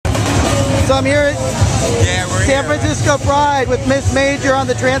So I'm here at we're San here. Francisco Pride with Miss Major on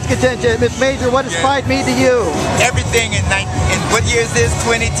the Trans Contingent. Miss Major, what does Pride mean to you? Everything in what year is this?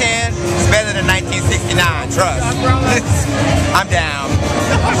 2010? It's better than 1969. Trust. I'm down.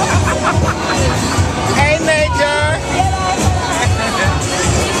 Hey, Major.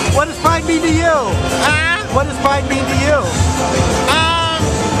 What does Pride mean to you? What does Pride mean to you?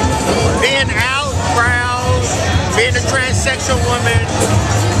 Being out, proud, being a transsexual woman,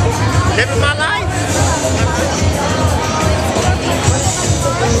 living my life.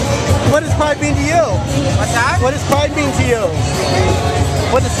 What does Pride mean to you? What's that? What does Pride mean to you?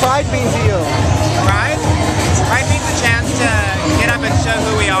 What does Pride mean to you? Pride? Pride means a chance to get up and show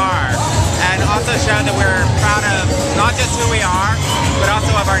who we are, and also show that we're proud of not just who we are, but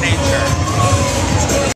also of our nature.